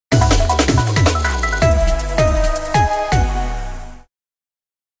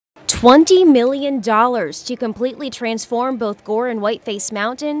$20 million to completely transform both Gore and Whiteface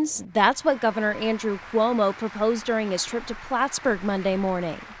Mountains. That's what Governor Andrew Cuomo proposed during his trip to Plattsburgh Monday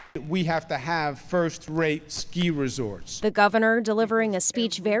morning. We have to have first-rate ski resorts. The governor delivering a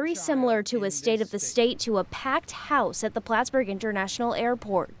speech very similar to his State of the State to a packed house at the Plattsburgh International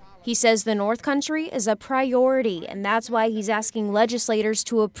Airport. He says the North Country is a priority, and that's why he's asking legislators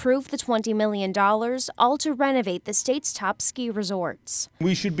to approve the $20 million, all to renovate the state's top ski resorts.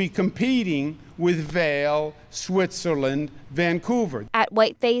 We should be competing with Vail, Switzerland, Vancouver. At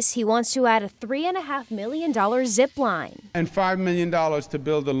Whiteface, he wants to add a $3.5 million zip line. And $5 million to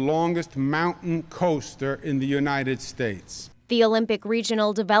build the longest mountain coaster in the United States. The Olympic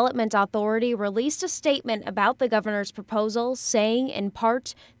Regional Development Authority released a statement about the governor's proposal, saying, in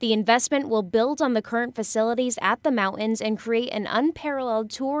part, the investment will build on the current facilities at the mountains and create an unparalleled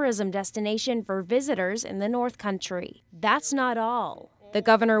tourism destination for visitors in the North Country. That's not all. The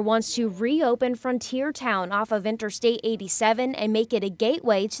governor wants to reopen Frontier Town off of Interstate 87 and make it a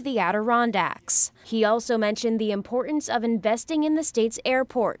gateway to the Adirondacks. He also mentioned the importance of investing in the state's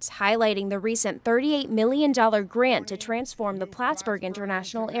airports, highlighting the recent $38 million grant to transform the Plattsburgh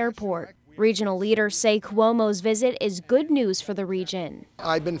International Airport. Regional leaders say Cuomo's visit is good news for the region.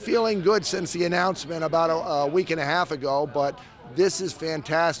 I've been feeling good since the announcement about a week and a half ago, but this is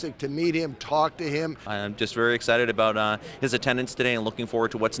fantastic to meet him, talk to him. I'm just very excited about his attendance today and looking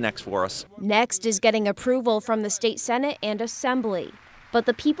forward to what's next for us. Next is getting approval from the state Senate and Assembly. But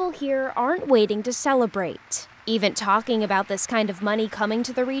the people here aren't waiting to celebrate. Even talking about this kind of money coming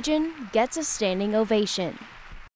to the region gets a standing ovation.